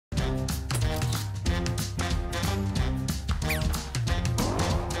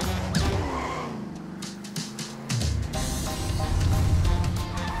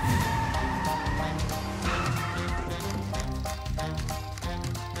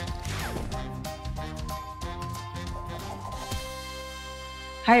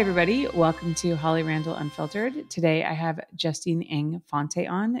Hi, everybody. Welcome to Holly Randall Unfiltered. Today, I have Justine Ang Fonte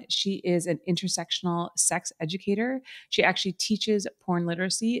on. She is an intersectional sex educator. She actually teaches porn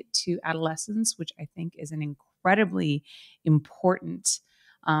literacy to adolescents, which I think is an incredibly important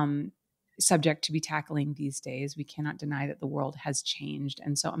subject to be tackling these days. We cannot deny that the world has changed.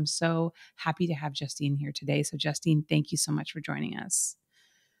 And so I'm so happy to have Justine here today. So, Justine, thank you so much for joining us.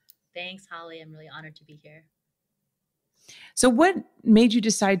 Thanks, Holly. I'm really honored to be here. So, what made you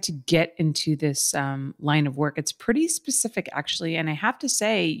decide to get into this line of work? It's pretty specific, actually, and I have to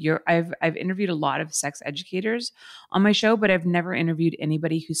say, I've interviewed a lot of sex educators on my show, but I've never interviewed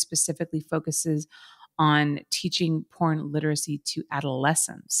anybody who specifically focuses on teaching porn literacy to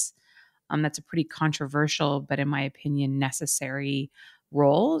adolescents. That's a pretty controversial, but in my opinion, necessary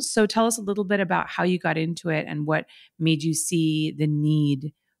role. So, tell us a little bit about how you got into it and what made you see the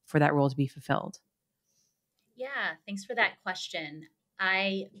need for that role to be fulfilled. Yeah, thanks for that question.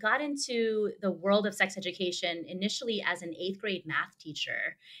 I got into the world of sex education initially as an eighth grade math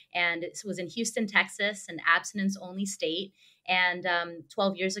teacher, and it was in Houston, Texas, an abstinence only state. And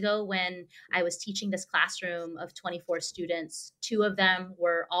 12 years ago, when I was teaching this classroom of 24 students, two of them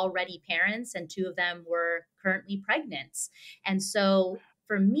were already parents and two of them were currently pregnant. And so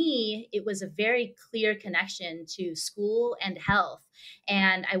for me, it was a very clear connection to school and health.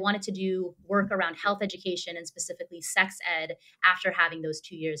 And I wanted to do work around health education and specifically sex ed after having those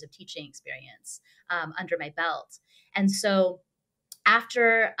 2 years of teaching experience under my belt. And so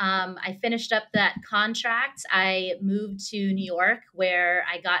after I finished up that contract, I moved to New York where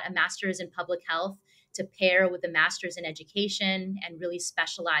I got a master's in public health to pair with a master's in education and really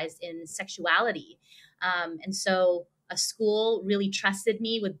specialized in sexuality. And so a school really trusted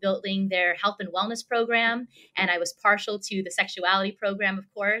me with building their health and wellness program. And I was partial to the sexuality program, of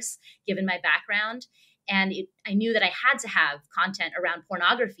course, given my background. And I knew that I had to have content around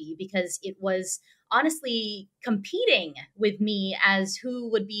pornography because it was honestly competing with me as who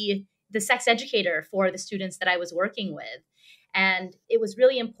would be the sex educator for the students that I was working with. And it was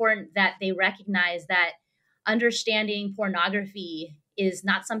really important that they recognize that understanding pornography is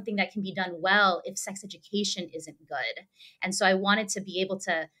not something that can be done well if sex education isn't good. And so I wanted to be able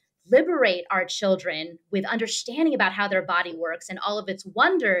to liberate our children with understanding about how their body works and all of its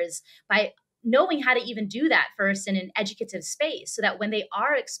wonders by knowing how to even do that first in an educative space so that when they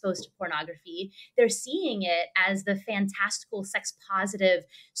are exposed to pornography, they're seeing it as the fantastical sex positive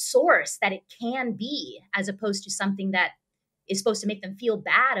source that it can be, as opposed to something that is supposed to make them feel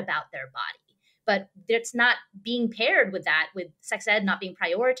bad about their body. But it's not being paired with that, with sex ed not being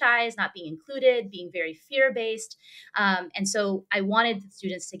prioritized, not being included, being very fear based. And so I wanted the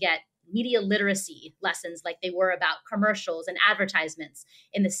students to get media literacy lessons like they were about commercials and advertisements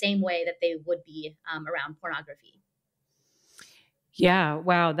in the same way that they would be around pornography. Yeah,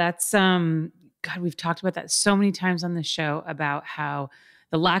 wow, that's God, we've talked about that so many times on the show about how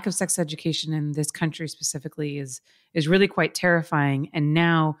the lack of sex education in this country specifically is really quite terrifying. And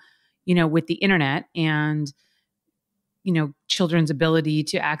now, with the internet and children's ability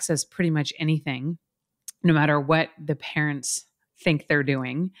to access pretty much anything, no matter what the parents think they're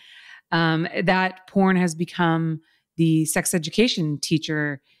doing, that porn has become the sex education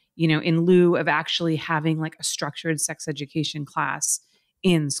teacher, in lieu of actually having like a structured sex education class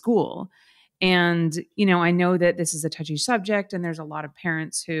in school. And, I know that this is a touchy subject and there's a lot of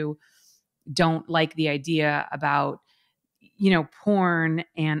parents who don't like the idea about, porn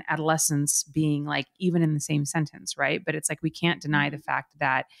and adolescence being like even in the same sentence, right? But it's like we can't deny the fact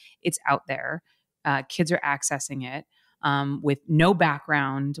that it's out there. Kids are accessing it with no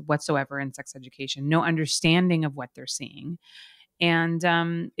background whatsoever in sex education, no understanding of what they're seeing.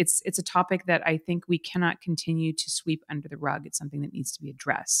 And it's a topic that I think we cannot continue to sweep under the rug. It's something that needs to be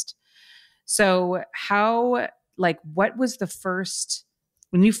addressed. So what was the first,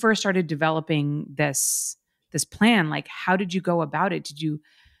 when you first started developing this plan, like how did you go about it? Do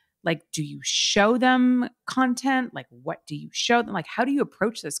you show them content? Like what do you show them? Like how do you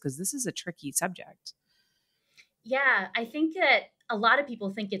approach this? Because this is a tricky subject. Yeah, I think that a lot of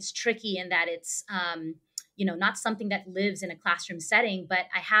people think it's tricky in that it's, not something that lives in a classroom setting, but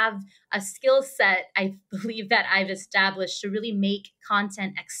I have a skill set I believe that I've established to really make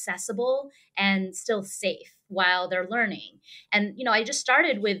content accessible and still safe while they're learning. And, I just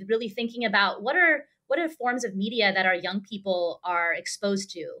started with really thinking about what are forms of media that our young people are exposed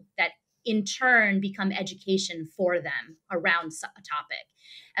to that in turn become education for them around a topic.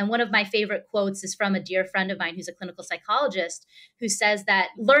 And one of my favorite quotes is from a dear friend of mine who's a clinical psychologist who says that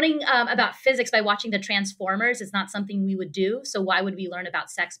learning about physics by watching the Transformers is not something we would do. So why would we learn about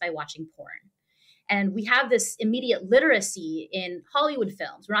sex by watching porn? And we have this immediate literacy in Hollywood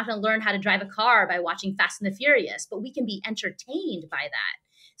films. We're not going to learn how to drive a car by watching Fast and the Furious, but we can be entertained by that.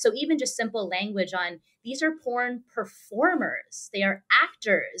 So even just simple language on these are porn performers, they are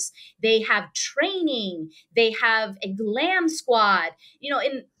actors, they have training, they have a glam squad,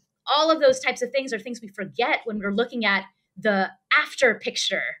 in all of those types of things are things we forget when we're looking at the after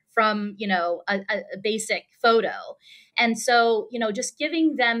picture from a basic photo. And so just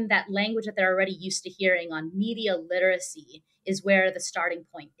giving them that language that they're already used to hearing on media literacy is where the starting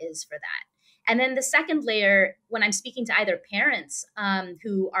point is for that. And then the second layer, when I'm speaking to either parents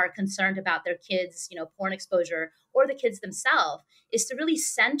who are concerned about their kids porn exposure, or the kids themselves, is to really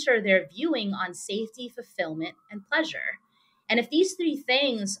center their viewing on safety, fulfillment, and pleasure. And if these three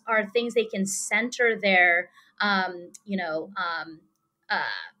things are things they can center their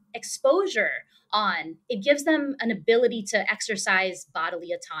exposure on, it gives them an ability to exercise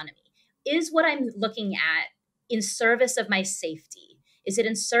bodily autonomy. Is what I'm looking at in service of my safety? Is it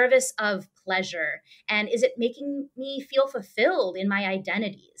in service of pleasure? And is it making me feel fulfilled in my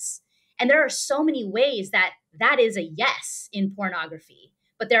identities? And there are so many ways that is a yes in pornography.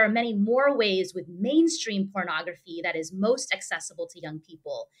 But there are many more ways with mainstream pornography that is most accessible to young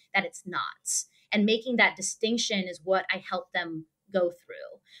people that it's not. And making that distinction is what I help them go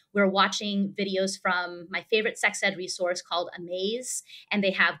through. We're watching videos from my favorite sex ed resource called Amaze, and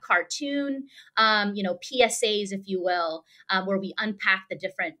they have cartoon, PSAs, if you will, where we unpack the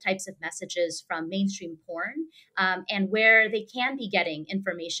different types of messages from mainstream porn, and where they can be getting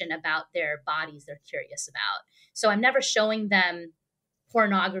information about their bodies they're curious about. So I'm never showing them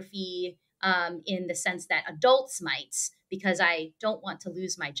pornography in the sense that adults might, because I don't want to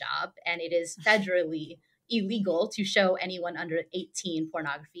lose my job, and it is federally illegal to show anyone under 18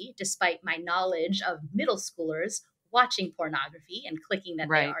 pornography, despite my knowledge of middle schoolers watching pornography and clicking that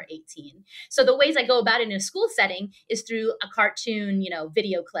they are 18. So the ways I go about it in a school setting is through a cartoon,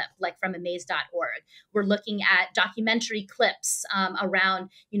 video clip, like from amaze.org. We're looking at documentary clips around,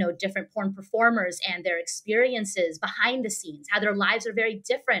 different porn performers and their experiences behind the scenes, how their lives are very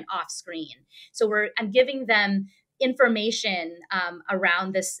different off screen. So I'm giving them information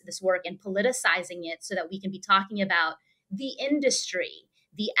around this work and politicizing it so that we can be talking about the industry,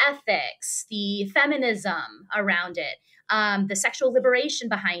 the ethics, the feminism around it, the sexual liberation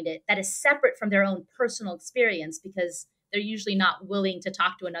behind it that is separate from their own personal experience, because they're usually not willing to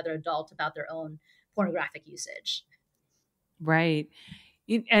talk to another adult about their own pornographic usage. Right.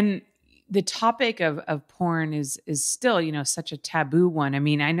 And the topic of porn is still, such a taboo one. I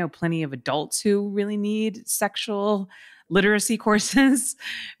mean, I know plenty of adults who really need sexual literacy courses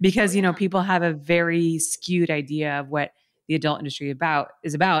because, people have a very skewed idea of what the adult industry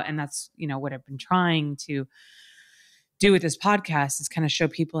is about. And that's, what I've been trying to do with this podcast, is kind of show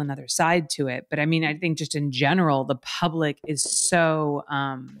people another side to it. But I mean, I think just in general, the public is so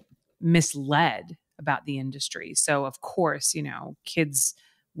misled about the industry. So of course, kids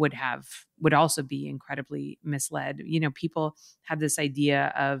would also be incredibly misled. People have this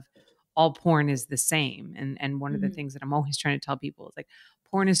idea of all porn is the same. And one of the things that I'm always trying to tell people is like,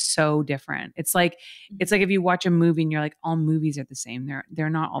 porn is so different. It's like if you watch a movie and you're like, all movies are the same. They're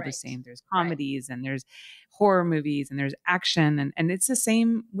not all the same. There's comedies and there's horror movies and there's action, and it's the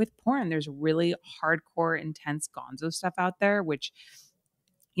same with porn. There's really hardcore, intense gonzo stuff out there, which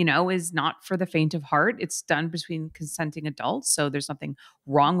is not for the faint of heart. It's done between consenting adults, so there's nothing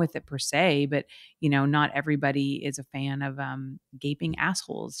wrong with it per se, but not everybody is a fan of gaping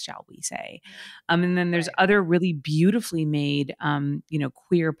assholes, shall we say. And then there's other really beautifully made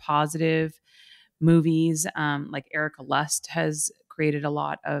queer positive movies, like Erica Lust has created a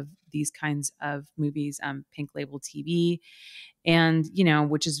lot of these kinds of movies, Pink Label TV, and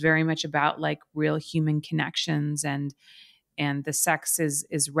which is very much about like real human connections, and the sex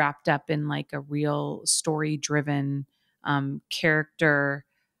is wrapped up in like a real story driven character,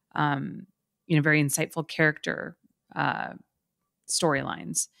 very insightful character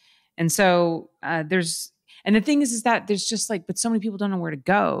storylines. And so and the thing is that there's just like, but so many people don't know where to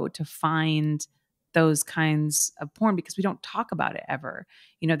go to find those kinds of porn, because we don't talk about it ever.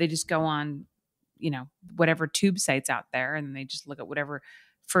 They just go on, whatever tube sites out there, and they just look at whatever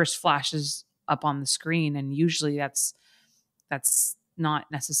first flashes up on the screen. And usually that's not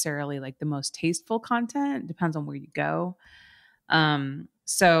necessarily like the most tasteful content. It depends on where you go.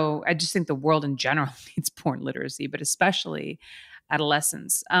 So I just think the world in general needs porn literacy, but especially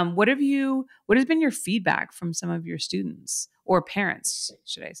adolescents. What has been your feedback from some of your students or parents,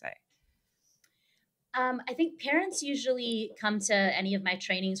 should I say? I think parents usually come to any of my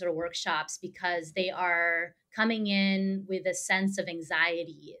trainings or workshops because they are coming in with a sense of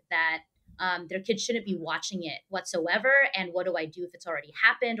anxiety that Their kids shouldn't be watching it whatsoever. And what do I do if it's already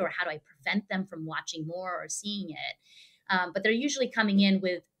happened? Or how do I prevent them from watching more or seeing it? But they're usually coming in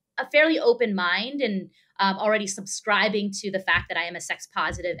with a fairly open mind and already subscribing to the fact that I am a sex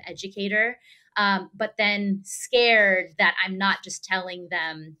positive educator, but then scared that I'm not just telling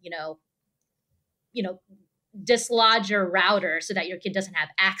them, dislodge your router so that your kid doesn't have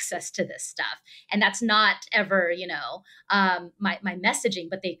access to this stuff. And that's not ever, my messaging,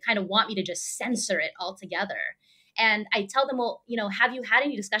 but they kind of want me to just censor it altogether. And I tell them, well, have you had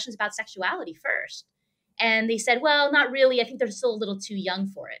any discussions about sexuality first? And they said, well, not really. I think they're still a little too young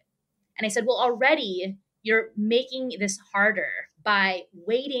for it. And I said, well, already you're making this harder by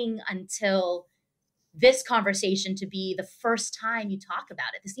waiting until this conversation to be the first time you talk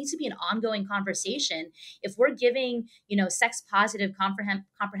about it. This needs to be an ongoing conversation. If we're giving, sex positive,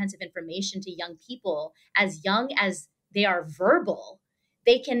 comprehensive information to young people as young as they are verbal,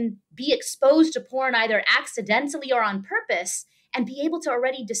 they can be exposed to porn either accidentally or on purpose and be able to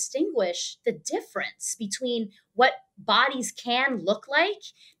already distinguish the difference between what bodies can look like,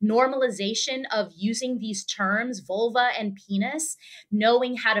 normalization of using these terms, vulva and penis,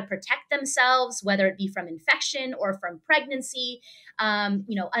 knowing how to protect themselves, whether it be from infection or from pregnancy,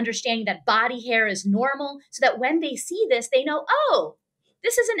 understanding that body hair is normal, so that when they see this, they know, oh,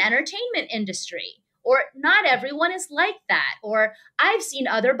 this is an entertainment industry. Or not everyone is like that. Or I've seen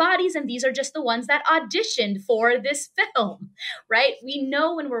other bodies and these are just the ones that auditioned for this film, right? We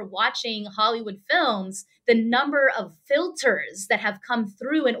know when we're watching Hollywood films, the number of filters that have come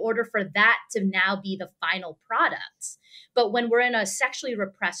through in order for that to now be the final product. But when we're in a sexually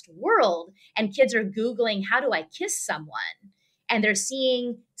repressed world and kids are Googling, how do I kiss someone? And they're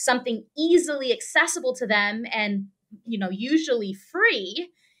seeing something easily accessible to them and, usually free,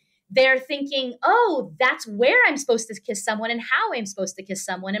 they're thinking, oh, that's where I'm supposed to kiss someone and how I'm supposed to kiss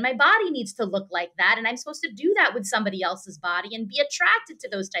someone. And my body needs to look like that. And I'm supposed to do that with somebody else's body and be attracted to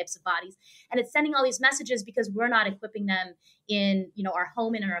those types of bodies. And it's sending all these messages because we're not equipping them in, our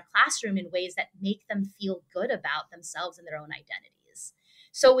home and in our classroom in ways that make them feel good about themselves and their own identities.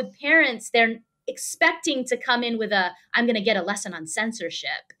 So with parents, they're expecting to come in with I'm going to get a lesson on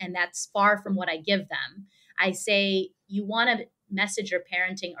censorship. And that's far from what I give them. I say, you want to message your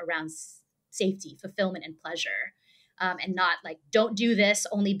parenting around safety, fulfillment, and pleasure, and not like, don't do this,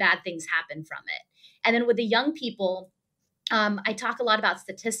 only bad things happen from it. And then with the young people, I talk a lot about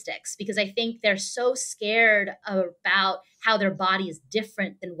statistics because I think they're so scared about how their body is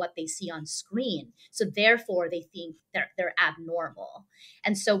different than what they see on screen. So therefore, they think they're abnormal.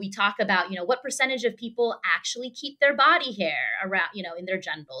 And so we talk about, what percentage of people actually keep their body hair around, in their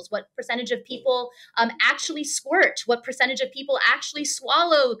genitals? What percentage of people actually squirt? What percentage of people actually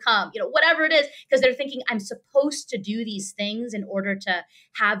swallow cum? Whatever it is, because they're thinking I'm supposed to do these things in order to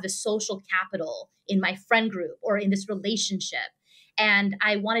have the social capital in my friend group or in this relationship. And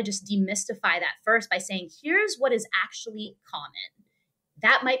I want to just demystify that first by saying, here's what is actually common.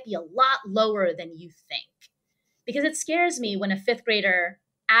 That might be a lot lower than you think. Because it scares me when a fifth grader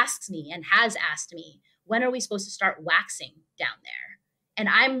asks me and has asked me, when are we supposed to start waxing down there? And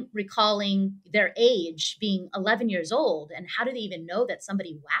I'm recalling their age being 11 years old. And how do they even know that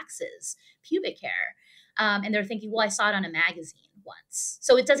somebody waxes pubic hair? And they're thinking, well, I saw it on a magazine once.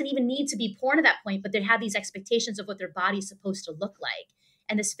 So it doesn't even need to be porn at that point, but they have these expectations of what their body's supposed to look like.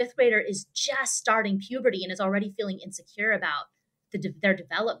 And this fifth grader is just starting puberty and is already feeling insecure about their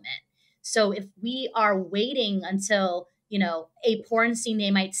development. So if we are waiting until, a porn scene they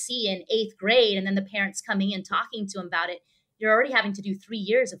might see in 8th grade, and then the parents coming in talking to them about it, you're already having to do 3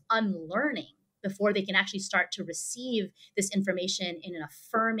 years of unlearning before they can actually start to receive this information in an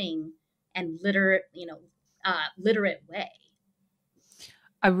affirming and literate way.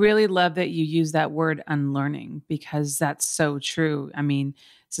 I really love that you use that word unlearning because that's so true. I mean,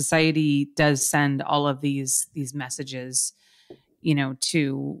 society does send all of these messages,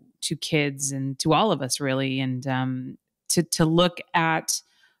 to kids and to all of us really. And to look at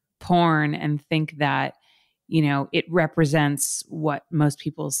porn and think that, it represents what most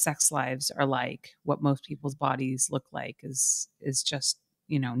people's sex lives are like, what most people's bodies look like is just,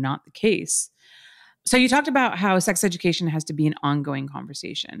 not the case. So you talked about how sex education has to be an ongoing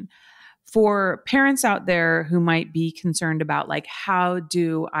conversation. For parents out there who might be concerned about, like, how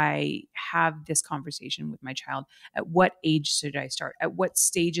do I have this conversation with my child? At what age should I start? At what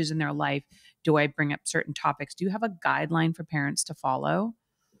stages in their life do I bring up certain topics? Do you have a guideline for parents to follow?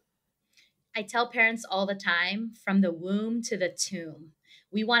 I tell parents all the time, from the womb to the tomb,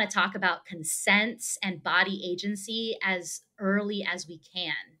 we want to talk about consent and body agency as early as we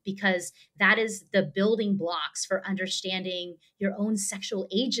can, because that is the building blocks for understanding your own sexual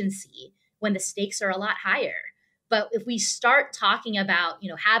agency when the stakes are a lot higher. But if we start talking about,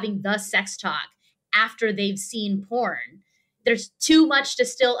 having the sex talk after they've seen porn, there's too much to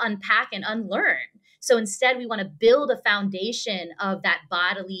still unpack and unlearn. So instead, we want to build a foundation of that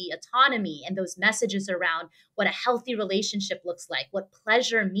bodily autonomy and those messages around what a healthy relationship looks like, what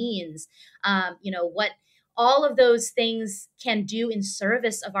pleasure means, what all of those things can do in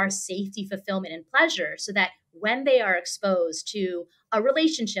service of our safety, fulfillment, and pleasure, so that when they are exposed to a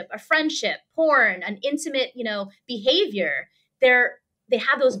relationship, a friendship, porn, an intimate, behavior, they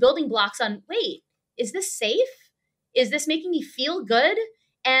have those building blocks on, wait, is this safe? Is this making me feel good?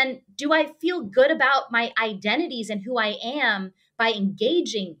 And do I feel good about my identities and who I am by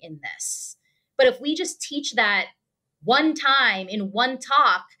engaging in this? But if we just teach that one time in one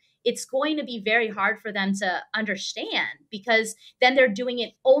talk, it's going to be very hard for them to understand, because then they're doing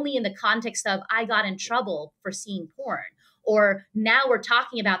it only in the context of, I got in trouble for seeing porn, or now we're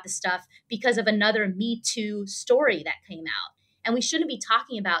talking about this stuff because of another Me Too story that came out. And we shouldn't be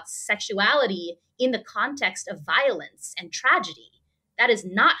talking about sexuality in the context of violence and tragedy. That is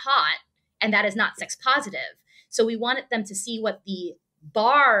not hot, and that is not sex positive. So we wanted them to see what the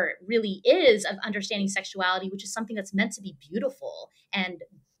bar really is of understanding sexuality, which is something that's meant to be beautiful and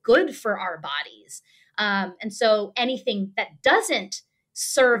good for our bodies. And so anything that doesn't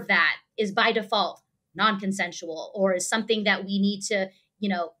serve that is by default non-consensual, or is something that we need to,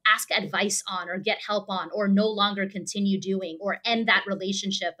 ask advice on, or get help on, or no longer continue doing, or end that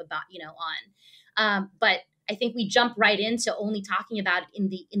relationship about, on. But I think we jump right into only talking about it in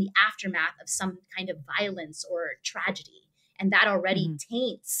the aftermath of some kind of violence or tragedy. And that already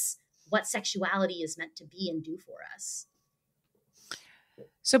taints what sexuality is meant to be and do for us.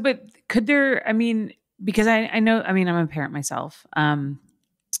 So, but could there, because I know, I'm a parent myself.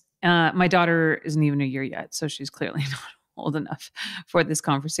 My daughter isn't even a year yet, so she's clearly not old enough for this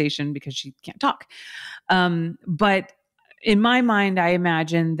conversation because she can't talk. But in my mind, I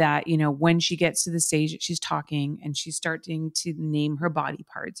imagine that, when she gets to the stage that she's talking and she's starting to name her body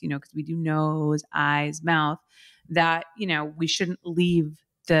parts, because we do nose, eyes, mouth, that, we shouldn't leave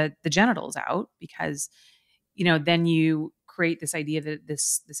the genitals out, because, then you create this idea that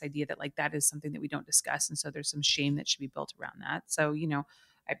this idea that like that is something that we don't discuss. And so there's some shame that should be built around that. So,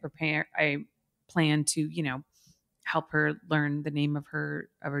 I plan to, help her learn the name of her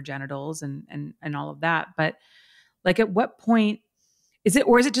genitals and all of that. But like, at what point is it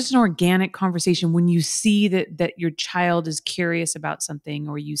just an organic conversation when you see that your child is curious about something,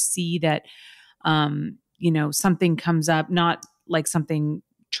 or you see that, something comes up, not like something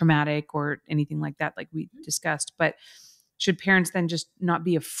traumatic or anything like that, like we discussed, but should parents then just not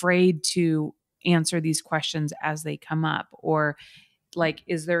be afraid to answer these questions as they come up? Or like,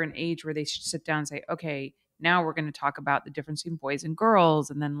 is there an age where they should sit down and say, okay, now we're going to talk about the difference between boys and girls.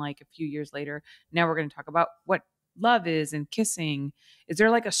 And then like a few years later, now we're going to talk about what love is and kissing. Is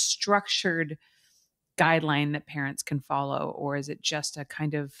there like a structured guideline that parents can follow? Or is it just a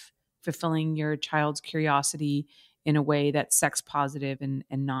kind of fulfilling your child's curiosity in a way that's sex positive and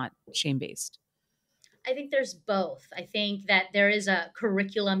not shame-based? I think there's both. I think that there is a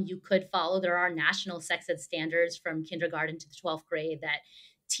curriculum you could follow. There are national sex ed standards from kindergarten to the 12th grade that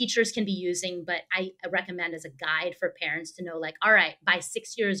teachers can be using, but I recommend as a guide for parents to know, like, all right, by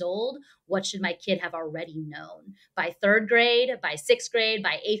 6 years old, what should my kid have already known? By third grade, by sixth grade,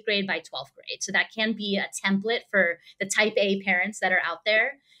 by eighth grade, by 12th grade. So that can be a template for the type A parents that are out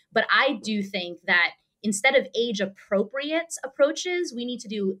there. But I do think that instead of age appropriate approaches, we need to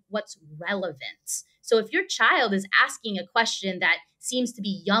do what's relevant. So if your child is asking a question that seems to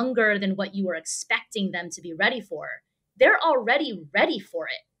be younger than what you were expecting them to be ready for, they're already ready for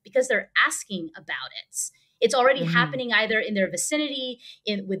it because they're asking about it. It's already happening either in their vicinity,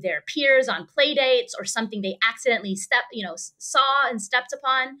 with their peers on play dates, or something they accidentally saw and stepped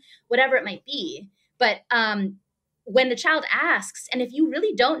upon, whatever it might be. But when the child asks, and if you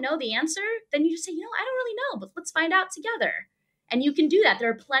really don't know the answer, then you just say, I don't really know, but let's find out together. And you can do that. There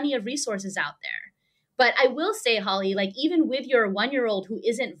are plenty of resources out there. But I will say, Holly, like, even with your 1-year-old who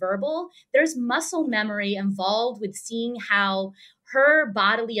isn't verbal, there's muscle memory involved with seeing how her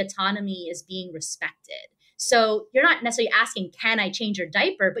bodily autonomy is being respected. So you're not necessarily asking, can I change your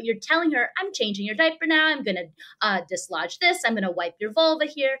diaper? But you're telling her, I'm changing your diaper now. I'm going to dislodge this. I'm going to wipe your vulva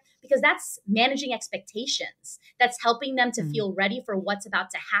here, because that's managing expectations. That's helping them to feel ready for what's about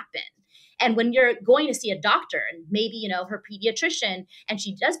to happen. And when you're going to see a doctor, and maybe, her pediatrician, and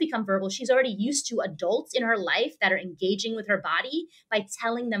she does become verbal, she's already used to adults in her life that are engaging with her body by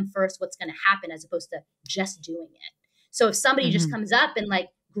telling them first what's going to happen, as opposed to just doing it. So if somebody just comes up and like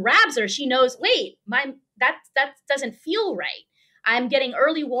grabs her, she knows, wait, that doesn't feel right. I'm getting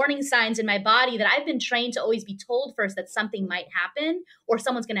early warning signs in my body that I've been trained to always be told first that something might happen or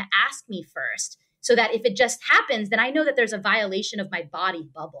someone's going to ask me first. So that if it just happens, then I know that there's a violation of my body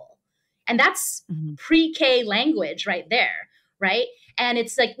bubble. And that's Mm-hmm. pre-K language right there, right? And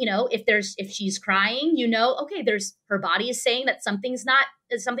it's like, if she's crying, okay, her body is saying that something's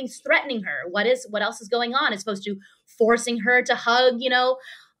threatening her. What else is going on? It's supposed to forcing her to hug,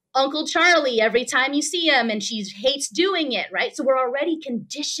 Uncle Charlie every time you see him, and she hates doing it, right? So we're already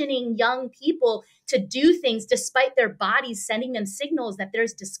conditioning young people to do things despite their bodies sending them signals that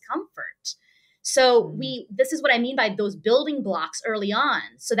there's discomfort. So this is what I mean by those building blocks early on,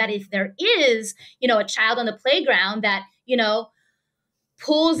 so that if there is, a child on the playground that,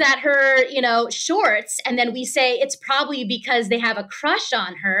 pulls at her, shorts, and then we say it's probably because they have a crush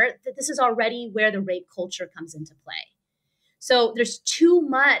on her, that this is already where the rape culture comes into play. So there's too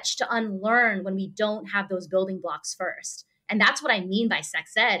much to unlearn when we don't have those building blocks first. And that's what I mean by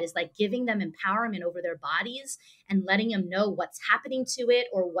sex ed, is like giving them empowerment over their bodies and letting them know what's happening to it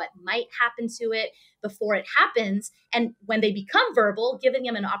or what might happen to it before it happens. And when they become verbal, giving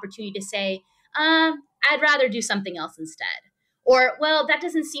them an opportunity to say, I'd rather do something else instead. Or, well, that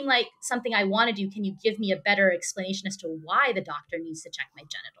doesn't seem like something I want to do. Can you give me a better explanation as to why the doctor needs to check my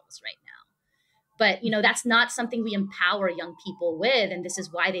genitals right now? But, that's not something we empower young people with. And this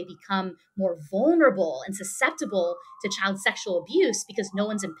is why they become more vulnerable and susceptible to child sexual abuse, because no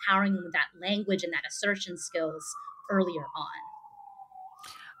one's empowering them with that language and that assertion skills earlier on.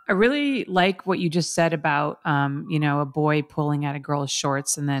 I really like what you just said about, a boy pulling at a girl's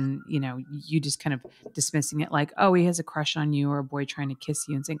shorts and then, you just kind of dismissing it like, oh, he has a crush on you, or a boy trying to kiss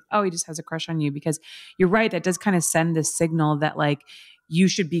you and saying, oh, he just has a crush on you. Because you're right. That does kind of send this signal that like, you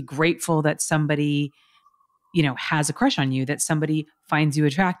should be grateful that somebody, has a crush on you, that somebody finds you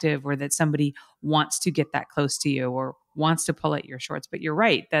attractive, or that somebody wants to get that close to you or wants to pull at your shorts. But you're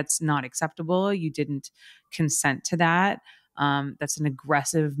right. That's not acceptable. You didn't consent to that. That's an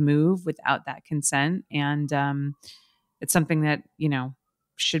aggressive move without that consent. And it's something that, we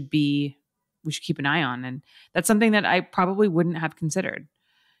should keep an eye on. And that's something that I probably wouldn't have considered,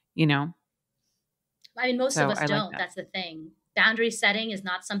 I mean, most of us I like don't. that. That's the thing. Boundary setting is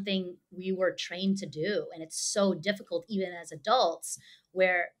not something we were trained to do. And it's so difficult, even as adults,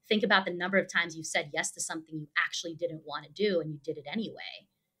 where think about the number of times you've said yes to something you actually didn't want to do and you did it anyway.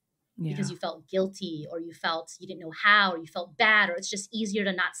 Yeah. Because you felt guilty, or you felt you didn't know how, or you felt bad, or it's just easier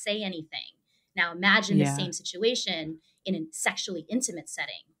to not say anything. Now imagine the same situation in a sexually intimate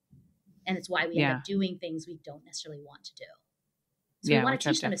setting. And it's why we end up doing things we don't necessarily want to do. So we want to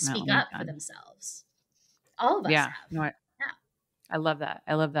teach them to speak up for themselves. All of us have. No, I love that.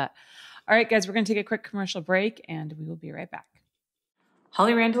 I love that. All right, guys, we're going to take a quick commercial break and we will be right back.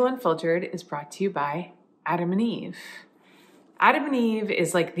 Holly Randall Unfiltered is brought to you by Adam and Eve. Adam and Eve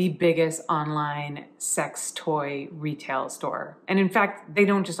is like the biggest online sex toy retail store. And in fact, they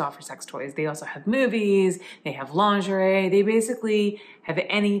don't just offer sex toys. They also have movies, they have lingerie. They basically have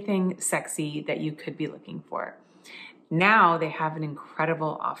anything sexy that you could be looking for. Now they have an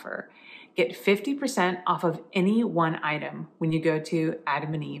incredible offer. Get 50% off of any one item when you go to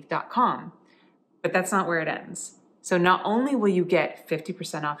adamandeve.com. But that's not where it ends. So not only will you get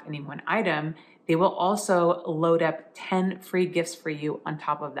 50% off any one item, they will also load up 10 free gifts for you on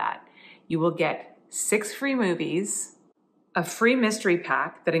top of that. You will get 6 free movies, a free mystery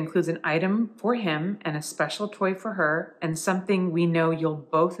pack that includes an item for him and a special toy for her, and something we know you'll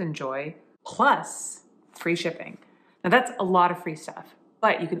both enjoy, plus free shipping. Now that's a lot of free stuff,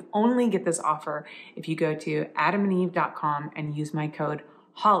 but you can only get this offer if you go to adamandeve.com and use my code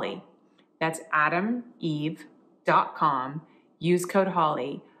HOLLY. That's adamandeve.com. Use code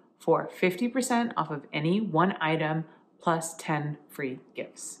HOLLY for 50% off of any one item plus 10 free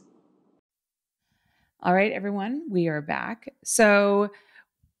gifts. All right, everyone, we are back. So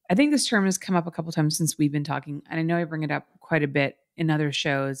I think this term has come up a couple times since we've been talking, and I know I bring it up quite a bit in other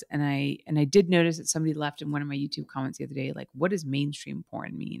shows. And I did notice that somebody left in one of my YouTube comments the other day, like, what does mainstream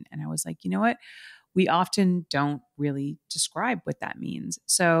porn mean? And I was like, you know what? We often don't really describe what that means.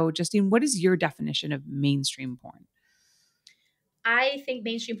 So Justine, what is your definition of mainstream porn? I think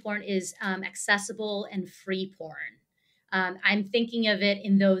mainstream porn is accessible and free porn. I'm thinking of it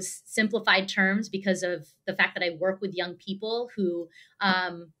in those simplified terms because of the fact that I work with young people who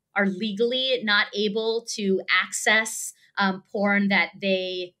are legally not able to access porn that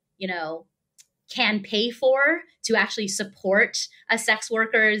they, can pay for to actually support a sex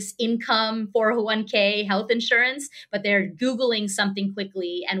worker's income, 401k, health insurance, but they're Googling something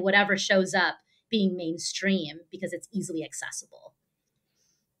quickly and whatever shows up being mainstream because it's easily accessible.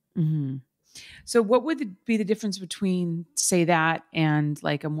 Mm-hmm. So what would be the difference between, say, that and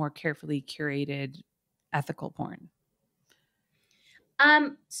like a more carefully curated ethical porn?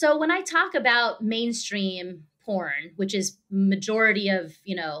 So when I talk about mainstream porn, which is majority of,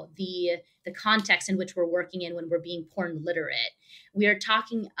 the context in which we're working in when we're being porn literate, we are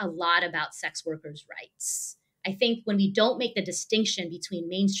talking a lot about sex workers' rights. I think when we don't make the distinction between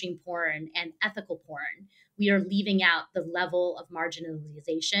mainstream porn and ethical porn, we are leaving out the level of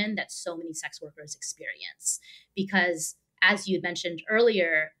marginalization that so many sex workers experience. Because as you had mentioned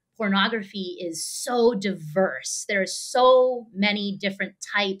earlier, pornography is so diverse. There's so many different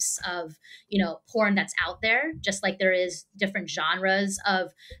types of, porn that's out there, just like there is different genres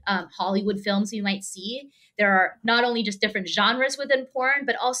of Hollywood films you might see. There are not only just different genres within porn,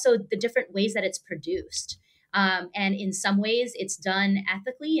 but also the different ways that it's produced. And in some ways, it's done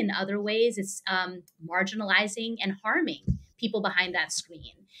ethically. In other ways, it's marginalizing and harming people behind that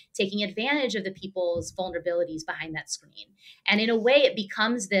screen, taking advantage of the people's vulnerabilities behind that screen. And in a way, it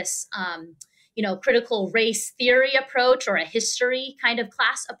becomes this, critical race theory approach or a history kind of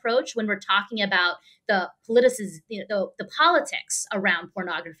class approach when we're talking about the the politics around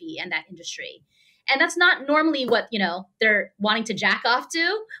pornography and that industry. And that's not normally what, they're wanting to jack off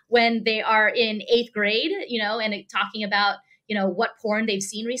to when they are in eighth grade, and talking about, what porn they've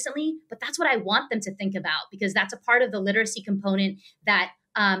seen recently. But that's what I want them to think about, because that's a part of the literacy component that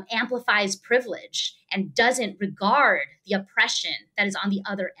amplifies privilege and doesn't regard the oppression that is on the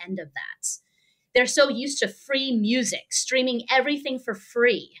other end of that. They're so used to free music, streaming everything for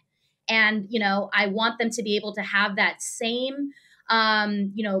free. And, I want them to be able to have that same,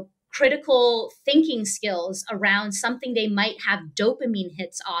 critical thinking skills around something they might have dopamine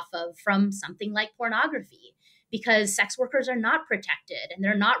hits off of from something like pornography, because sex workers are not protected and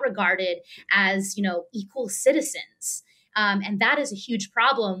they're not regarded as, equal citizens. And that is a huge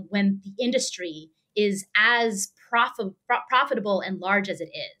problem when the industry is as profitable and large as it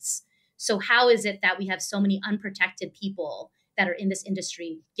is. So how is it that we have so many unprotected people that are in this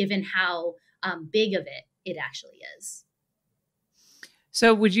industry, given how big of it actually is?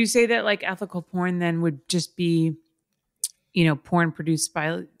 So would you say that like ethical porn then would just be, porn produced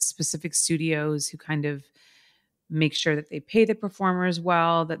by specific studios who kind of make sure that they pay the performers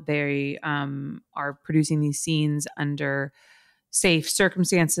well, that they are producing these scenes under safe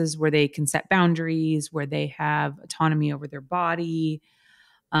circumstances where they can set boundaries, where they have autonomy over their body,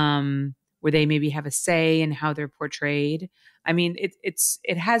 where they maybe have a say in how they're portrayed? I mean,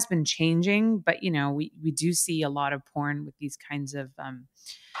 it has been changing, but we do see a lot of porn with these kinds of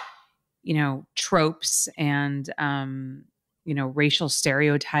tropes and racial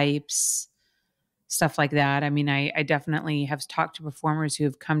stereotypes, stuff like that. I mean, I definitely have talked to performers who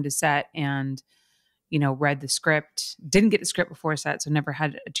have come to set and read the script, didn't get the script before set, so never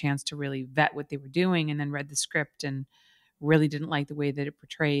had a chance to really vet what they were doing, and then read the script and really didn't like the way that it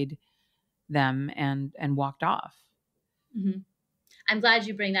portrayed them and walked off. Mm-hmm. I'm glad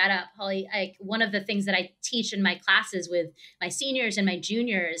you bring that up, Holly. One of the things that I teach in my classes with my seniors and my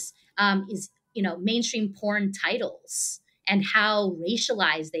juniors is, mainstream porn titles and how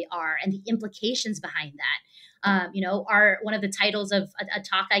racialized they are and the implications behind that. One of the titles of a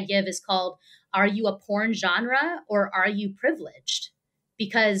talk I give is called "Are You a Porn Genre or Are You Privileged?"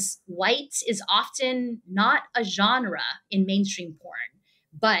 Because white is often not a genre in mainstream porn,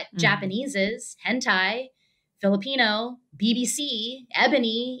 but Japanese is, hentai, Filipino, BBC,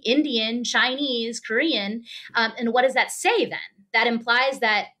 ebony, Indian, Chinese, Korean. And what does that say then? That implies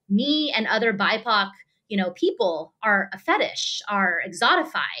that me and other BIPOC, people are a fetish, are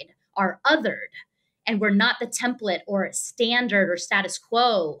exotified, are othered, and we're not the template or standard or status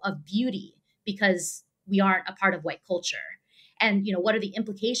quo of beauty because we aren't a part of white culture. And, what are the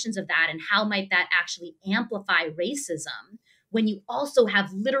implications of that, and how might that actually amplify racism when you also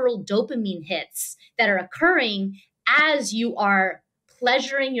have literal dopamine hits that are occurring as you are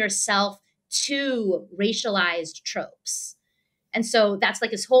pleasuring yourself to racialized tropes? And so that's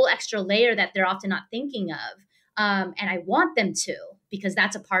like this whole extra layer that they're often not thinking of. And I want them to, because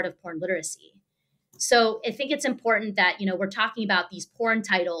that's a part of porn literacy. So I think it's important that, we're talking about these porn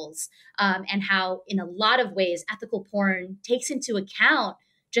titles and how in a lot of ways, ethical porn takes into account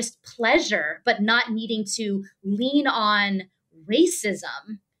just pleasure, but not needing to lean on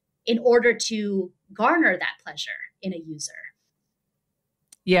racism in order to garner that pleasure in a user.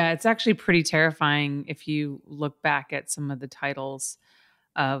 Yeah, it's actually pretty terrifying if you look back at some of the titles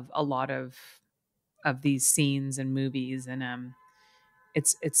of a lot of these scenes and movies, and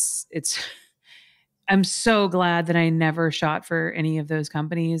it's I'm so glad that I never shot for any of those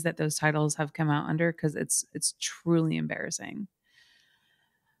companies that those titles have come out under, because it's truly embarrassing.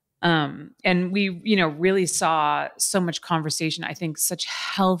 And we, really saw so much conversation, I think such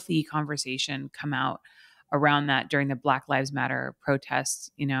healthy conversation come out around that during the Black Lives Matter protests,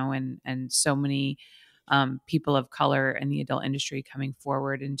 and so many people of color in the adult industry coming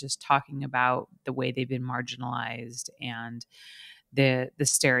forward and just talking about the way they've been marginalized and the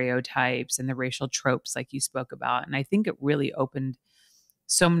stereotypes and the racial tropes like you spoke about. And I think it really opened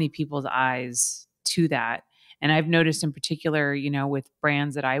so many people's eyes to that. And I've noticed in particular, with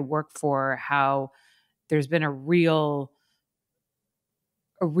brands that I work for, how there's been a real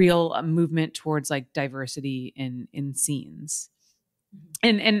movement towards like diversity in scenes.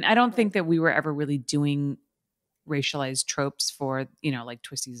 And I don't think that we were ever really doing racialized tropes for, like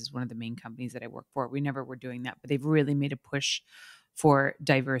Twisties is one of the main companies that I work for. We never were doing that, but they've really made a push for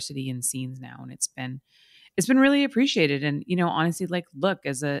diversity in scenes now. And it's been really appreciated. And, honestly, like, look,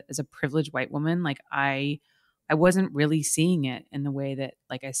 as a privileged white woman, like I wasn't really seeing it in the way that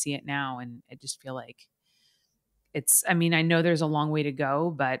like I see it now. And I just feel like I know there's a long way to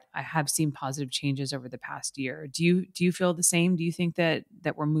go, but I have seen positive changes over the past year. Do you feel the same? Do you think that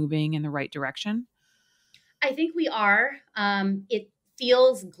we're moving in the right direction? I think we are. It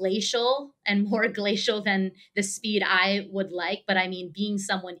feels glacial and more glacial than the speed I would like. But I mean, being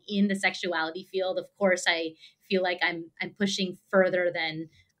someone in the sexuality field, of course, I feel like I'm pushing further than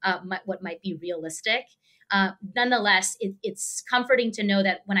what might be realistic. Nonetheless, it's comforting to know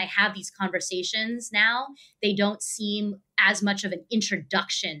that when I have these conversations now, they don't seem as much of an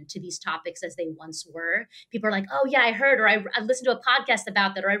introduction to these topics as they once were. People are like, oh yeah, I heard, or I listened to a podcast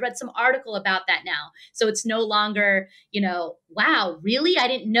about that, or I read some article about that now. So it's no longer, wow, really? I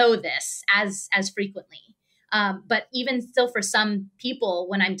didn't know this as frequently. But even still, for some people,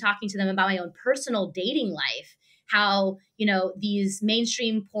 when I'm talking to them about my own personal dating life, how, these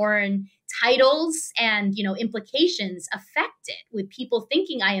mainstream porn titles and, implications affect it, with people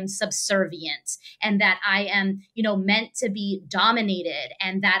thinking I am subservient and that I am, meant to be dominated,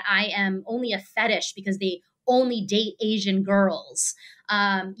 and that I am only a fetish because they only date Asian girls,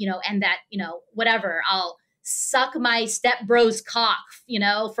 and that, whatever, I'll suck my stepbro's cock,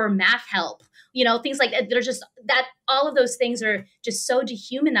 for math help, things like that. They're just that all of those things are just so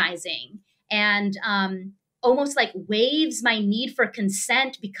dehumanizing and almost like waives my need for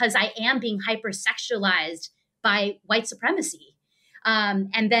consent because I am being hypersexualized by white supremacy.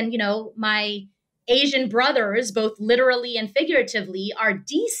 And then, my Asian brothers, both literally and figuratively, are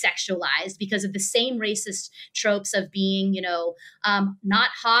desexualized because of the same racist tropes of being, not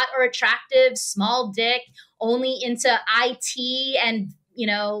hot or attractive, small dick, only into IT, and,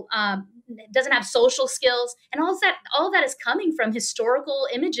 doesn't have social skills. And all that is coming from historical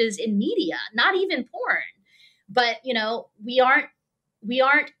images in media, not even porn. But we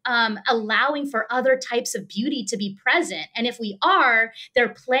aren't allowing for other types of beauty to be present. And if we are,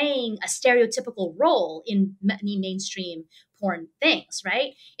 they're playing a stereotypical role in many mainstream porn things,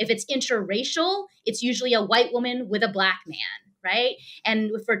 right? If it's interracial, it's usually a white woman with a black man, right?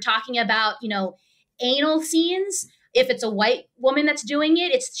 And if we're talking about, anal scenes, if it's a white woman that's doing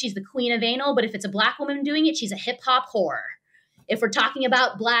it, she's the queen of anal. But if it's a black woman doing it, she's a hip hop whore. If we're talking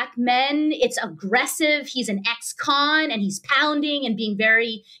about black men, it's aggressive. He's an ex-con and he's pounding and being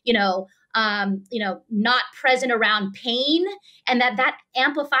very, not present around pain. And that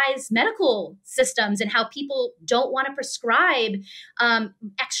amplifies medical systems and how people don't want to prescribe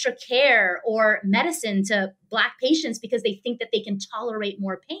extra care or medicine to black patients because they think that they can tolerate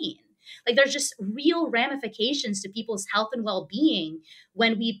more pain. Like, there's just real ramifications to people's health and well-being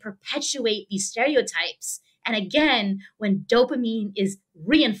when we perpetuate these stereotypes. And again, when dopamine is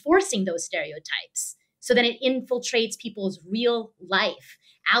reinforcing those stereotypes, so then it infiltrates people's real life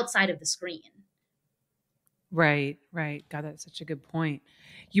outside of the screen. Right. God, that's such a good point.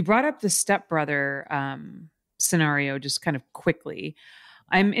 You brought up the stepbrother scenario just kind of quickly.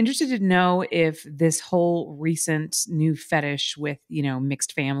 I'm interested to know if this whole recent new fetish with,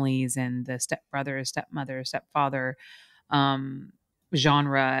 mixed families and the stepbrother, stepmother, stepfather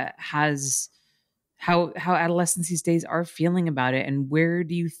genre has how adolescents these days are feeling about it, and where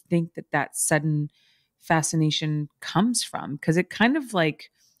do you think that sudden fascination comes from? Because it kind of like,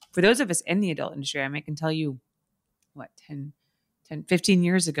 for those of us in the adult industry, I can tell you, 15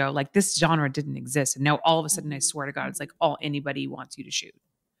 years ago, like, this genre didn't exist. And now all of a sudden, I swear to God, it's like all anybody wants you to shoot.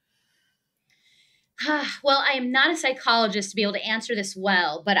 Well, I am not a psychologist to be able to answer this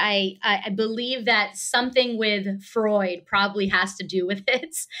well, but I believe that something with Freud probably has to do with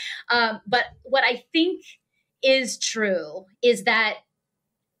it. But what I think is true is that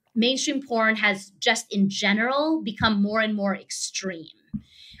mainstream porn has just in general become more and more extreme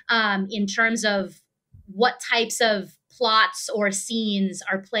in terms of what types of plots or scenes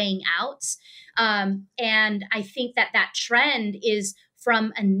are playing out. And I think that that trend is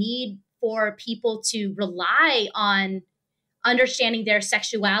from a need for people to rely on understanding their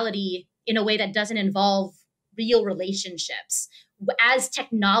sexuality in a way that doesn't involve real relationships. As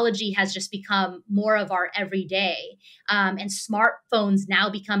technology has just become more of our everyday, and smartphones now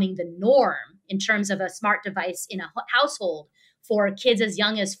becoming the norm in terms of a smart device in a household for kids as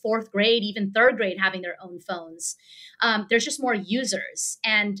young as fourth grade, even third grade, having their own phones. There's just more users,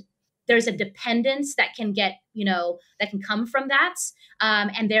 and there's a dependence that can get, that can come from that,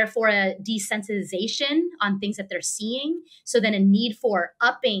 and therefore a desensitization on things that they're seeing. So then a need for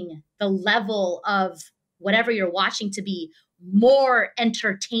upping the level of whatever you're watching to be more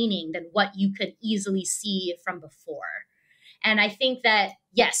entertaining than what you could easily see from before. And I think that,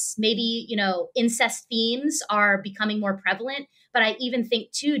 yes, maybe, incest themes are becoming more prevalent, but I even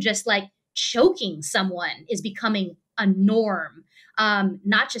think too, just like choking someone is becoming a norm,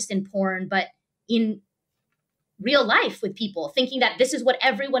 not just in porn, but in real life with people, thinking that this is what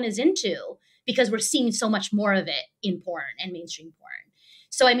everyone is into because we're seeing so much more of it in porn and mainstream porn.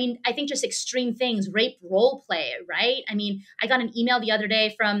 So, I mean, I think just extreme things, rape role play, right? I mean, I got an email the other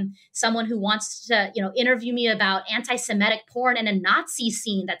day from someone who wants to, interview me about anti-Semitic porn and a Nazi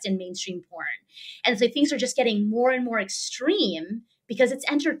scene that's in mainstream porn. And so things are just getting more and more extreme because it's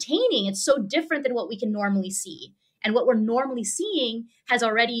entertaining. It's so different than what we can normally see. And what we're normally seeing has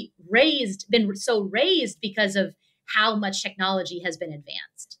already been so raised because of how much technology has been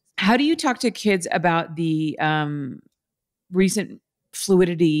advanced. How do you talk to kids about the recent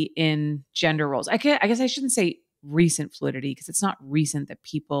fluidity in gender roles? I guess I shouldn't say recent fluidity because it's not recent that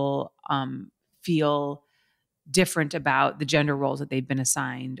people feel different about the gender roles that they've been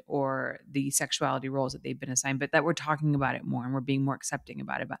assigned or the sexuality roles that they've been assigned, but that we're talking about it more and we're being more accepting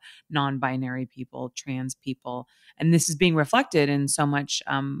about non-binary people, trans people. And this is being reflected in so much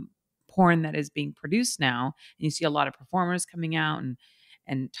porn that is being produced now. And you see a lot of performers coming out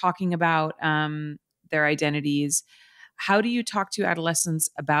and talking about their identities. How do you talk to adolescents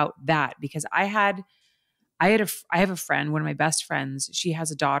about that? Because I have a friend, one of my best friends. She has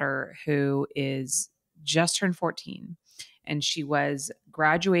a daughter who is just turned 14, and she was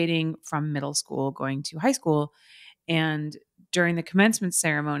graduating from middle school, going to high school. And during the commencement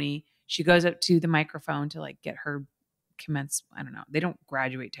ceremony, she goes up to the microphone to like get her I don't know. They don't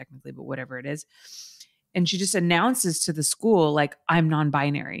graduate technically, but whatever it is. And she just announces to the school, like, I'm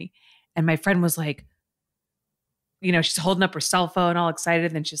non-binary. And my friend was like, she's holding up her cell phone all excited.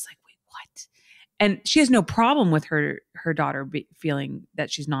 And then she's like, wait, what? And she has no problem with her daughter feeling that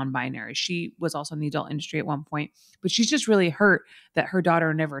she's non-binary. She was also in the adult industry at one point, but she's just really hurt that her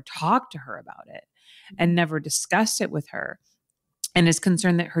daughter never talked to her about it and never discussed it with her, and is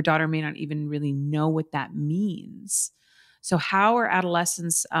concerned that her daughter may not even really know what that means. So how are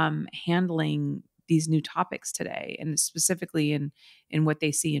adolescents handling these new topics today, and specifically in what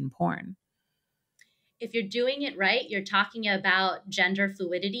they see in porn? If you're doing it right, you're talking about gender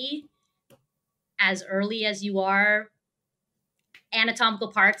fluidity as early as you are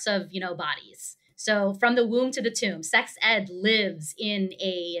anatomical parts of, bodies. So from the womb to the tomb, sex ed lives in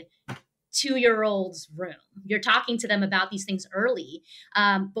a 2-year-old's room. You're talking to them about these things early,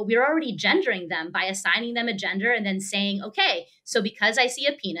 but we're already gendering them by assigning them a gender and then saying, okay, so because I see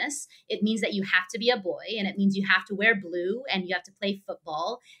a penis, it means that you have to be a boy, and it means you have to wear blue and you have to play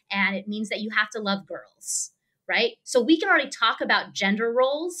football, and it means that you have to love girls, right? So we can already talk about gender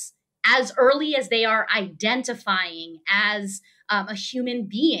roles as early as they are identifying as a human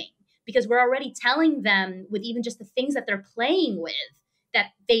being, because we're already telling them with even just the things that they're playing with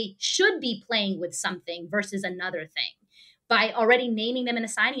that they should be playing with something versus another thing. By already naming them and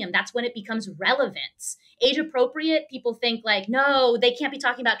assigning them, that's when it becomes relevant. Age appropriate, people think like, no, they can't be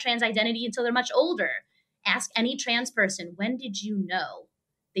talking about trans identity until they're much older. Ask any trans person, when did you know?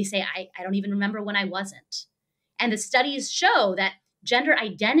 They say, I don't even remember when I wasn't. And the studies show that gender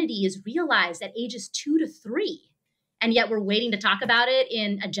identity is realized at ages 2 to 3. And yet we're waiting to talk about it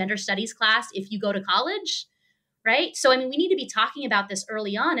in a gender studies class if you go to college, right? So, I mean, we need to be talking about this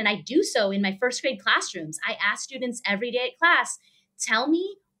early on. And I do so in my first grade classrooms. I ask students every day at class, tell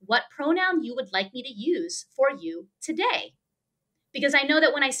me what pronoun you would like me to use for you today. Because I know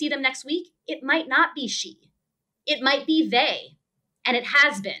that when I see them next week, it might not be she. It might be they. And it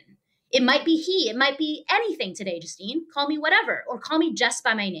has been. It might be he. It might be anything today, Justine. Call me whatever, or call me just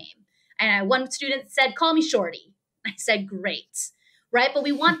by my name. And one student said, call me Shorty. I said, great, right? But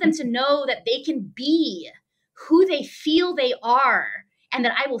we want them to know that they can be who they feel they are, and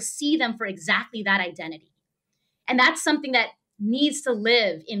that I will see them for exactly that identity. And that's something that needs to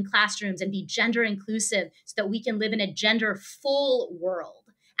live in classrooms and be gender inclusive so that we can live in a gender full world,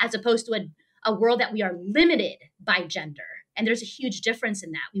 as opposed to a world that we are limited by gender. And there's a huge difference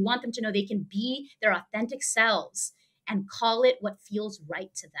in that. We want them to know they can be their authentic selves and call it what feels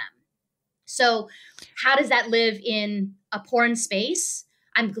right to them. So how does that live in a porn space?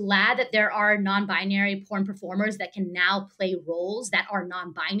 I'm glad that there are non-binary porn performers that can now play roles that are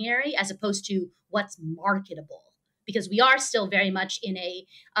non-binary as opposed to what's marketable, because we are still very much in a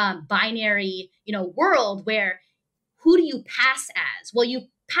binary, world where who do you pass as? Well, you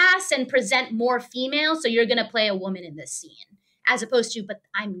pass and present more female, so you're going to play a woman in this scene, as opposed to, but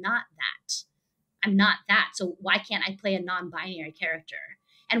I'm not that. I'm not that. So why can't I play a non-binary character?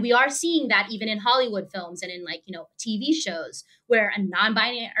 And we are seeing that even in Hollywood films and in TV shows where a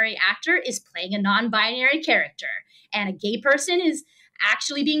non-binary actor is playing a non-binary character and a gay person is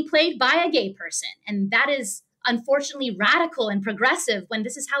actually being played by a gay person. And that is unfortunately radical and progressive when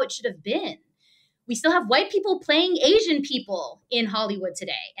this is how it should have been. We still have white people playing Asian people in Hollywood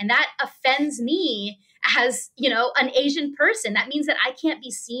today. And that offends me as, an Asian person. That means that I can't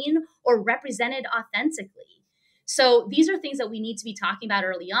be seen or represented authentically. So these are things that we need to be talking about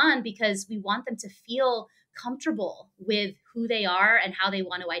early on, because we want them to feel comfortable with who they are and how they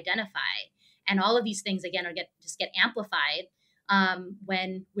want to identify. And all of these things, again, just get amplified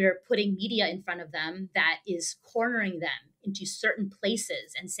when we're putting media in front of them that is cornering them into certain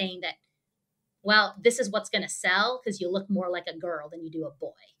places and saying that, well, this is what's going to sell because you look more like a girl than you do a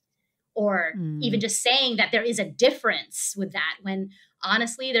boy. Or even just saying that there is a difference with that, when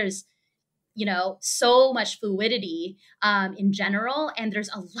honestly there's so much fluidity in general, and there's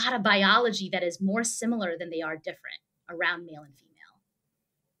a lot of biology that is more similar than they are different around male and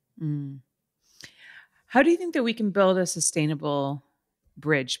female. How do you think that we can build a sustainable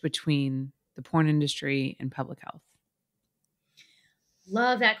bridge between the porn industry and public health?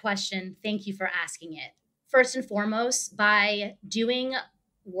 Love that question. Thank you for asking it. First and foremost, by doing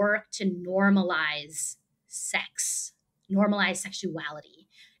work to normalize sex, normalize sexuality.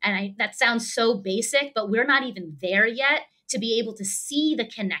 And that sounds so basic, but we're not even there yet to be able to see the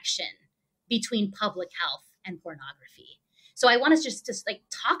connection between public health and pornography. So I want us just to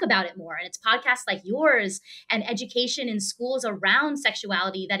talk about it more. And it's podcasts like yours and education in schools around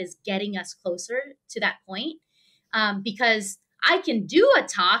sexuality that is getting us closer to that point. Because I can do a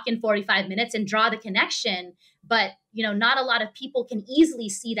talk in 45 minutes and draw the connection, but not a lot of people can easily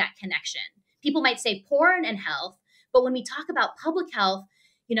see that connection. People might say porn and health, but when we talk about public health,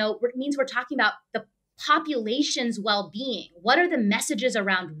 it means we're talking about the population's well-being. What are the messages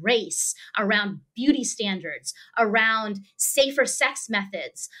around race, around beauty standards, around safer sex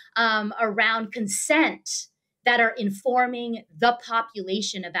methods, around consent that are informing the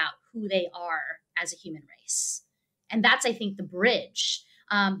population about who they are as a human race? And that's, I think, the bridge.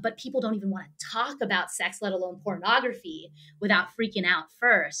 But people don't even want to talk about sex, let alone pornography, without freaking out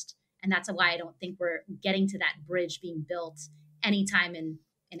first. And that's why I don't think we're getting to that bridge being built anytime in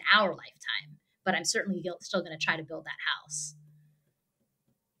our lifetime. But I'm certainly still going to try to build that house.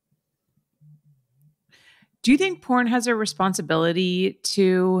 Do you think porn has a responsibility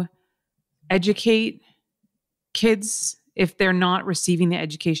to educate kids if they're not receiving the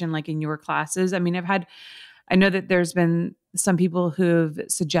education like in your classes? I mean, I know that there's been some people who've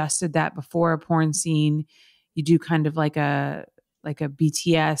suggested that before a porn scene, you do kind of like a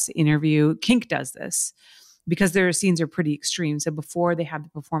BTS interview. Kink does this because their scenes are pretty extreme. So before they have the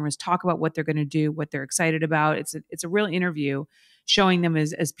performers talk about what they're going to do, what they're excited about, it's a real interview showing them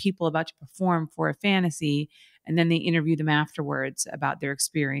as people about to perform for a fantasy. And then they interview them afterwards about their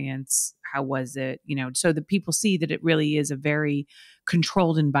experience. How was it? So that people see that it really is a very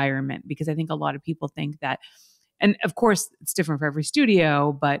controlled environment, because I think a lot of people think that, and of course it's different for every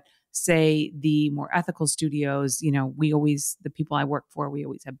studio, but say the more ethical studios, the people I work for, we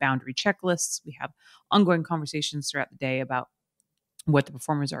always have boundary checklists. We have ongoing conversations throughout the day about what the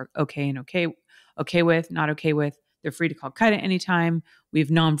performers are okay with, not okay with. They're free to call cut at any time. We have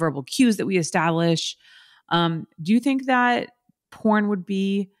nonverbal cues that we establish. Do you think that porn would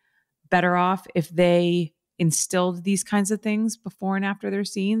be better off if they instilled these kinds of things before and after their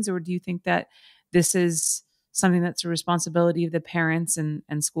scenes? Or do you think that this is something that's a responsibility of the parents and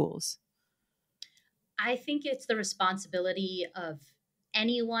schools? I think it's the responsibility of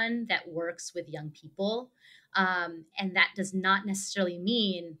anyone that works with young people. And that does not necessarily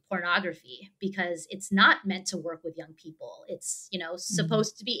mean pornography, because it's not meant to work with young people. It's,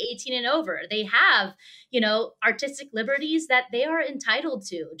 supposed to be 18 and over. They have, artistic liberties that they are entitled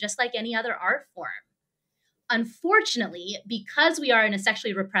to, just like any other art form. unfortunately, because we are in a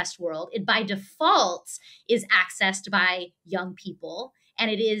sexually repressed world, it by default is accessed by young people, and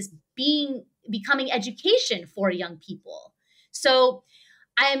it is becoming education for young people. So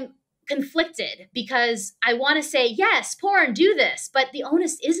I'm conflicted because I want to say, yes, porn, do this, but the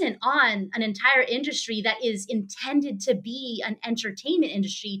onus isn't on an entire industry that is intended to be an entertainment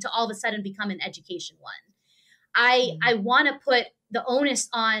industry to all of a sudden become an education one. I want to put the onus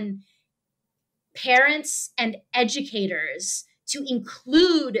on parents and educators to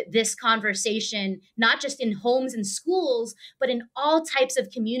include this conversation, not just in homes and schools, but in all types of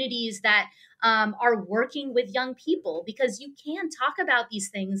communities that are working with young people, because you can talk about these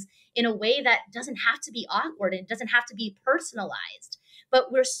things in a way that doesn't have to be awkward and doesn't have to be personalized.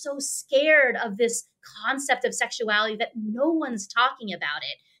 But we're so scared of this concept of sexuality that no one's talking about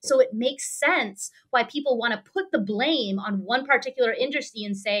it. So it makes sense why people want to put the blame on one particular industry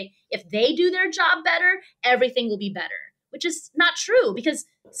and say, if they do their job better, everything will be better, which is not true, because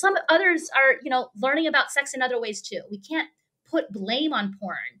some others are, learning about sex in other ways too. We can't put blame on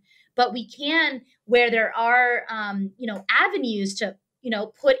porn, but we can, where there are, avenues to,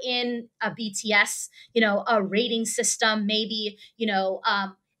 put in a BTS, a rating system, maybe,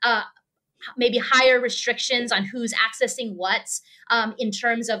 maybe higher restrictions on who's accessing what, in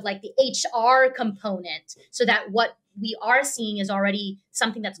terms of like the HR component, so that what we are seeing is already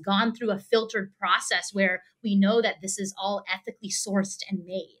something that's gone through a filtered process where we know that this is all ethically sourced and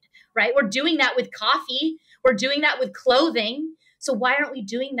made, right? We're doing that with coffee. We're doing that with clothing. So why aren't we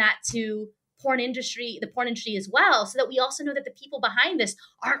doing that to the porn industry as well, so that we also know that the people behind this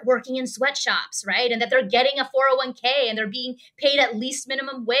aren't working in sweatshops, right? And that they're getting a 401k and they're being paid at least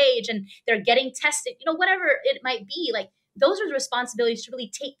minimum wage and they're getting tested, whatever it might be. Like, those are the responsibilities to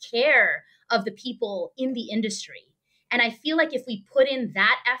really take care of the people in the industry. And I feel like if we put in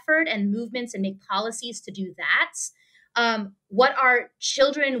that effort and movements and make policies to do that, what our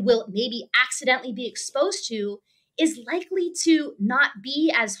children will maybe accidentally be exposed to is likely to not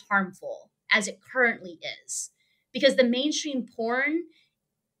be as harmful as it currently is, because the mainstream porn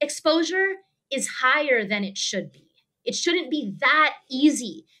exposure is higher than it should be. It shouldn't be that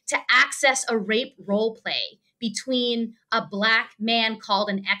easy to access a rape role play between a Black man called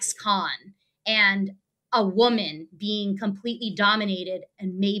an ex-con and a woman being completely dominated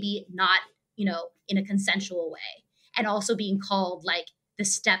and maybe not, in a consensual way, and also being called like the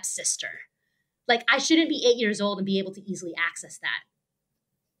stepsister. Like, I shouldn't be 8 years old and be able to easily access that.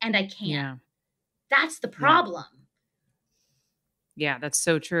 And I can't. Yeah. That's the problem. Yeah, that's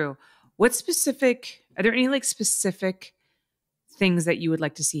so true. Are there any like specific things that you would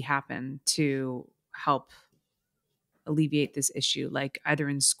like to see happen to help alleviate this issue, like either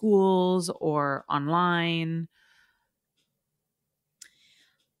in schools or online?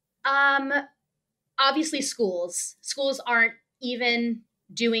 Obviously schools aren't even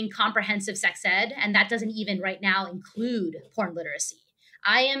doing comprehensive sex ed, and that doesn't even right now include porn literacy.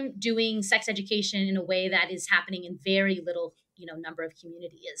 I am doing sex education in a way that is happening in very little, number of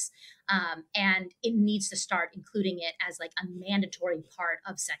communities. And it needs to start including it as like a mandatory part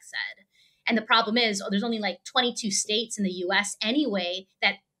of sex ed. And the problem is, there's only like 22 states in the US anyway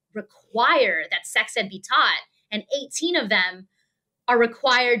that require that sex ed be taught, and 18 of them are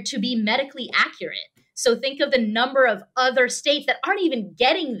required to be medically accurate. So think of the number of other states that aren't even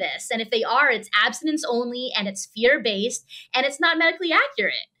getting this. And if they are, it's abstinence only, and it's fear-based, and it's not medically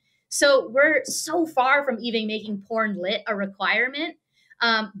accurate. So we're so far from even making porn lit a requirement.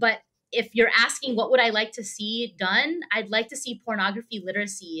 But if you're asking what would I like to see done, I'd like to see pornography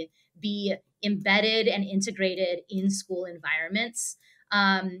literacy be embedded and integrated in school environments,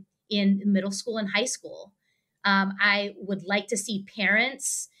 in middle school and high school. I would like to see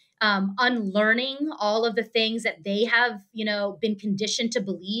parents unlearning all of the things that they have, been conditioned to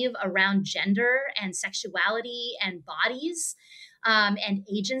believe around gender and sexuality and bodies, and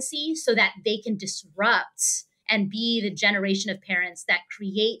agency, so that they can disrupt and be the generation of parents that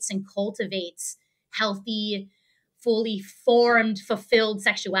creates and cultivates healthy, fully formed, fulfilled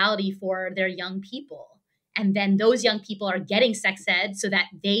sexuality for their young people. And then those young people are getting sex ed so that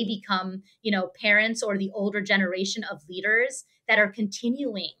they become, parents or the older generation of leaders that are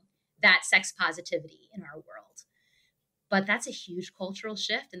continuing that sex positivity in our world. But that's a huge cultural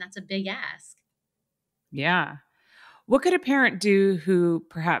shift, and that's a big ask. Yeah. What could a parent do who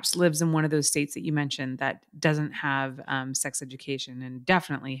perhaps lives in one of those states that you mentioned that doesn't have sex education and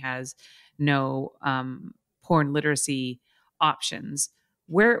definitely has no porn literacy options?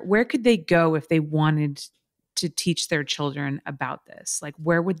 Where could they go if they wanted to teach their children about this? Like,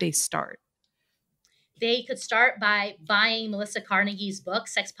 where would they start? They could start by buying Melissa Carnegie's book,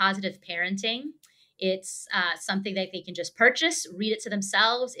 Sex Positive Parenting. It's something that they can just purchase, read it to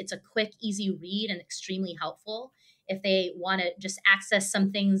themselves. It's a quick, easy read and extremely helpful. If they want to just access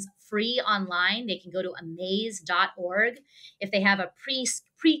some things free online, they can go to amaze.org. If they have a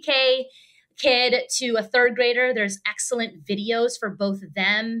pre-K kid to a third grader, there's excellent videos for both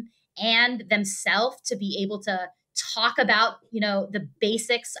them and themselves to be able to talk about, the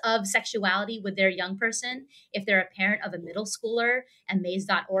basics of sexuality with their young person. If they're a parent of a middle schooler,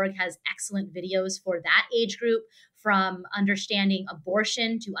 amaze.org has excellent videos for that age group, from understanding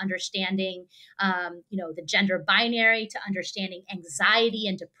abortion to understanding, the gender binary, to understanding anxiety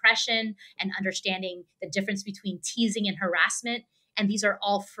and depression, and understanding the difference between teasing and harassment. And these are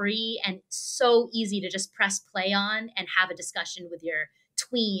all free and so easy to just press play on and have a discussion with your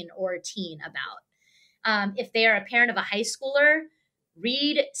tween or teen about. If they are a parent of a high schooler,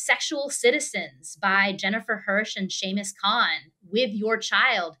 read Sexual Citizens by Jennifer Hirsch and Seamus Khan with your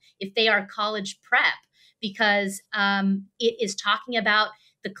child if they are college prep, because it is talking about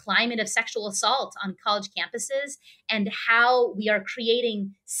the climate of sexual assault on college campuses and how we are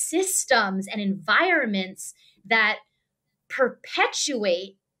creating systems and environments that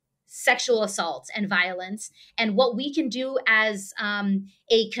perpetuate sexual assault and violence, and what we can do as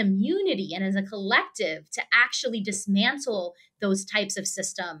a community and as a collective to actually dismantle those types of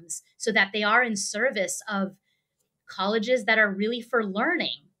systems so that they are in service of colleges that are really for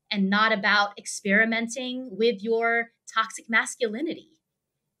learning and not about experimenting with your toxic masculinity.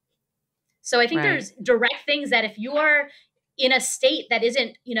 So I think there's direct things that if you're in a state that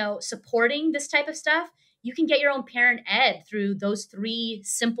isn't, supporting this type of stuff, you can get your own parent ed through those 3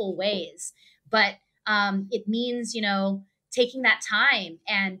 simple ways. But it means, taking that time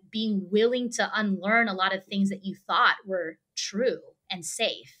and being willing to unlearn a lot of things that you thought were true and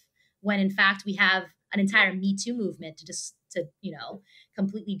safe, when in fact we have an entire Me Too movement to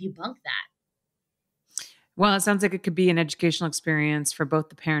completely debunk that. Well, it sounds like it could be an educational experience for both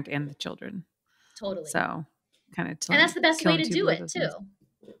the parent and the children. Totally. So kind of, and that's the best way to do it too.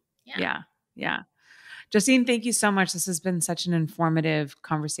 Yeah. Justine, thank you so much. This has been such an informative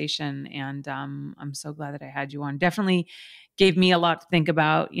conversation, and I'm so glad that I had you on. Definitely gave me a lot to think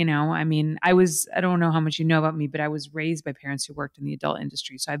about. I don't know how much you know about me, but I was raised by parents who worked in the adult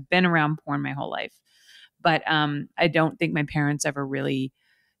industry. So I've been around porn my whole life, but I don't think my parents ever really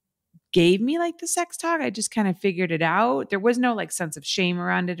gave me like the sex talk. I just kind of figured it out. There was no like sense of shame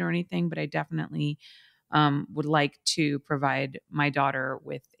around it or anything, but I definitely would like to provide my daughter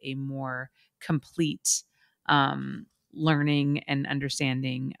with a more complete learning and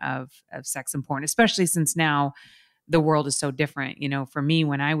understanding of sex and porn, especially since now the world is so different. For me,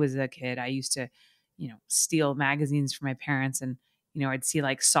 when I was a kid, I used to, steal magazines from my parents, and, I'd see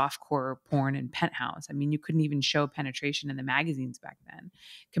like softcore porn and Penthouse. You couldn't even show penetration in the magazines back then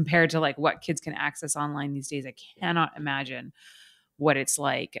compared to like what kids can access online these days. I cannot imagine what it's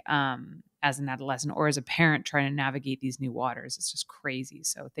like as an adolescent or as a parent trying to navigate these new waters. It's just crazy.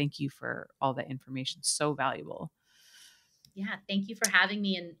 So thank you for all that information. So valuable. Yeah, thank you for having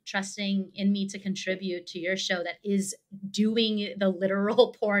me and trusting in me to contribute to your show that is doing the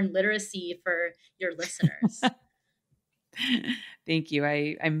literal porn literacy for your listeners. Thank you.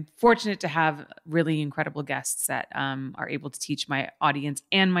 I'm fortunate to have really incredible guests that are able to teach my audience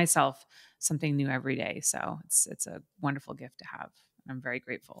and myself something new every day. So it's a wonderful gift to have. I'm very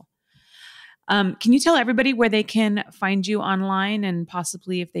grateful. Can you tell everybody where they can find you online and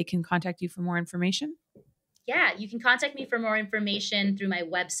possibly if they can contact you for more information? Yeah, you can contact me for more information through my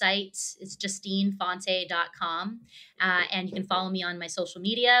website. It's justinefonte.com. And you can follow me on my social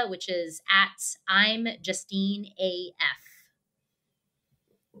media, which is at I'm Justine AF.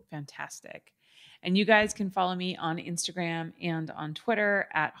 Fantastic. And you guys can follow me on Instagram and on Twitter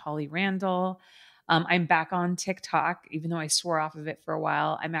at Holly Randall. I'm back on TikTok, even though I swore off of it for a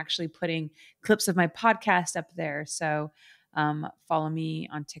while. I'm actually putting clips of my podcast up there. So follow me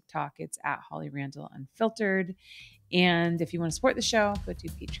on TikTok. It's at Holly Randall Unfiltered. And if you want to support the show, go to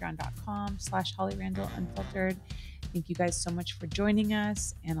patreon.com/Holly Randall Unfiltered. Thank you guys so much for joining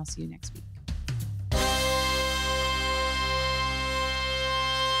us, and I'll see you next week.